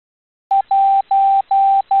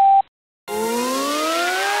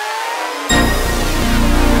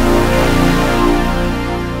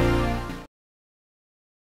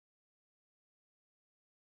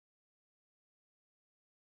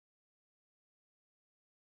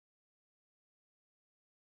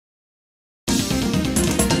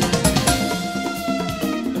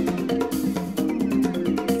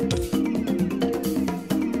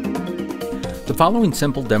following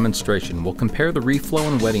simple demonstration will compare the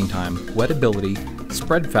reflow and wetting time, wettability,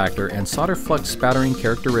 spread factor, and solder flux spattering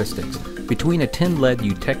characteristics between a tin lead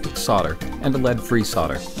eutectic solder and a lead-free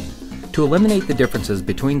solder. To eliminate the differences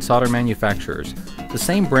between solder manufacturers, the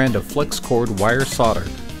same brand of flex cord wire solder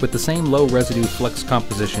with the same low residue flux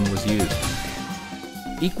composition was used.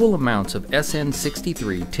 Equal amounts of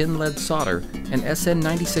SN63 tin lead solder and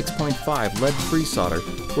SN96.5 lead-free solder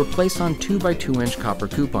were placed on 2x2 copper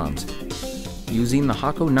coupons. Using the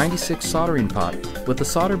Hakko 96 soldering pot with a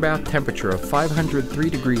solder bath temperature of 503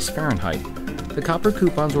 degrees Fahrenheit, the copper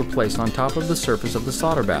coupons were placed on top of the surface of the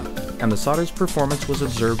solder bath, and the solder's performance was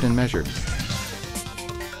observed and measured.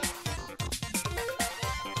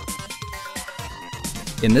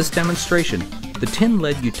 In this demonstration, the tin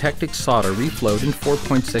lead eutectic solder reflowed in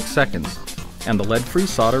 4.6 seconds, and the lead-free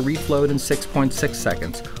solder reflowed in 6.6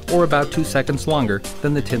 seconds, or about 2 seconds longer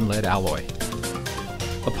than the tin lead alloy.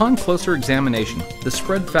 Upon closer examination, the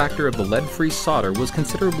spread factor of the lead-free solder was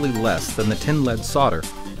considerably less than the tin lead solder,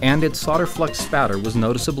 and its solder flux spatter was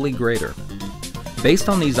noticeably greater. Based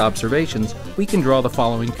on these observations, we can draw the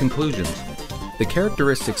following conclusions. The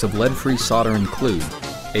characteristics of lead-free solder include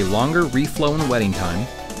a longer reflow and wetting time,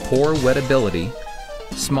 poor wettability,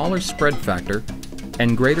 smaller spread factor,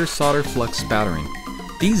 and greater solder flux spattering.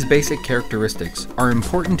 These basic characteristics are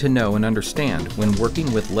important to know and understand when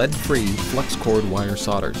working with lead-free flux cord wire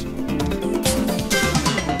solders.